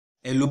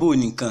ẹ lóbó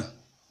nìkan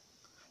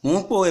mò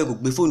ń pọ̀ ẹ kò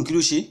gbé fóònù kí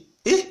ló ṣe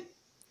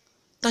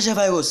TASHA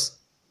virus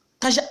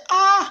TASHA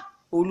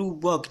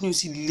olúgbọ́ kí ni ó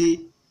sì le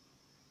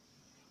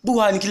bó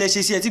wà ní kí lẹ ṣe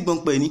sí ẹ tí gbọ́n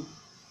pẹ̀ ni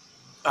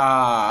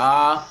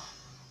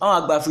àwọn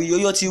àgbàfin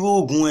yọyọ ti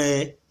róògùn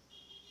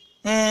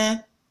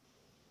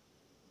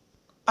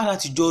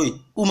alátijọ́ ẹ̀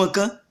ó mọ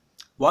kán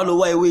wàá lọ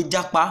wá ewé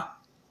jápa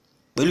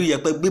pẹ̀lú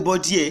yẹ̀pẹ̀ gbé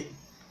bọ́dí ẹ̀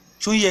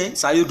ṣó yẹ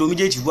sàlẹ̀ odò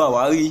méjèèjì wà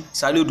wá rí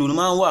sàlẹ̀ odò ló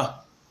máa ń wà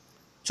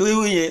ṣó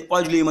ewé yẹn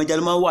wájú lè mọjà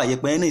ló máa ń wà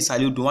yẹ̀pẹ̀ yẹn náà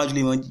ìsàlẹ̀ odò wájú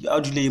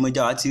lè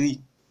mọjà wá ti rí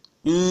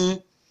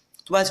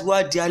tó bá ti wá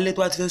di alẹ́ tó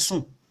bá ti fẹ́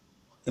sùn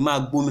ẹ máa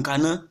gbomi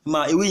kaná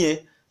ewé yẹn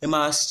ẹ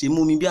máa ṣe mú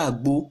omi bí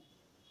àgbo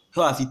ẹ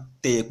wàá fi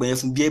tẹ yẹ̀pẹ̀ yẹn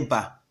fún bí ẹ̀bà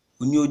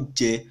òní ó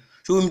jẹ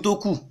ṣó omi tó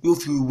kù yóò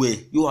fi wẹ̀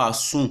yóò wá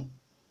sùn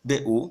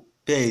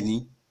bẹ́ẹ̀ ni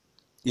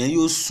ìyẹn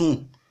yóò sùn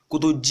kó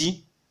tó jí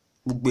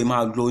gbogbo ẹ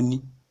máa lọ ní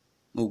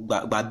mo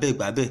gbà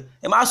bẹ́ẹ̀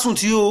ẹ má sùn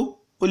tí ó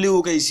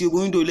léwu kẹ́ ìsí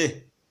ogun wíńdò lẹ̀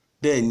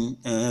bẹ́ẹ̀ ni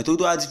tó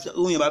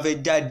yẹn bá fẹ́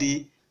jáde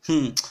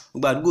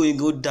gbogbo àdúgbò yẹn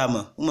ó dà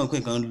mọ̀ ó mọ̀ pé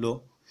nǹkan ń lọ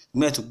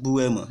ìgbà tó gbówó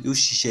ẹ̀ mọ̀ yóò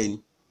ṣiṣẹ́ ni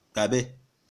gbà bẹ́ẹ̀.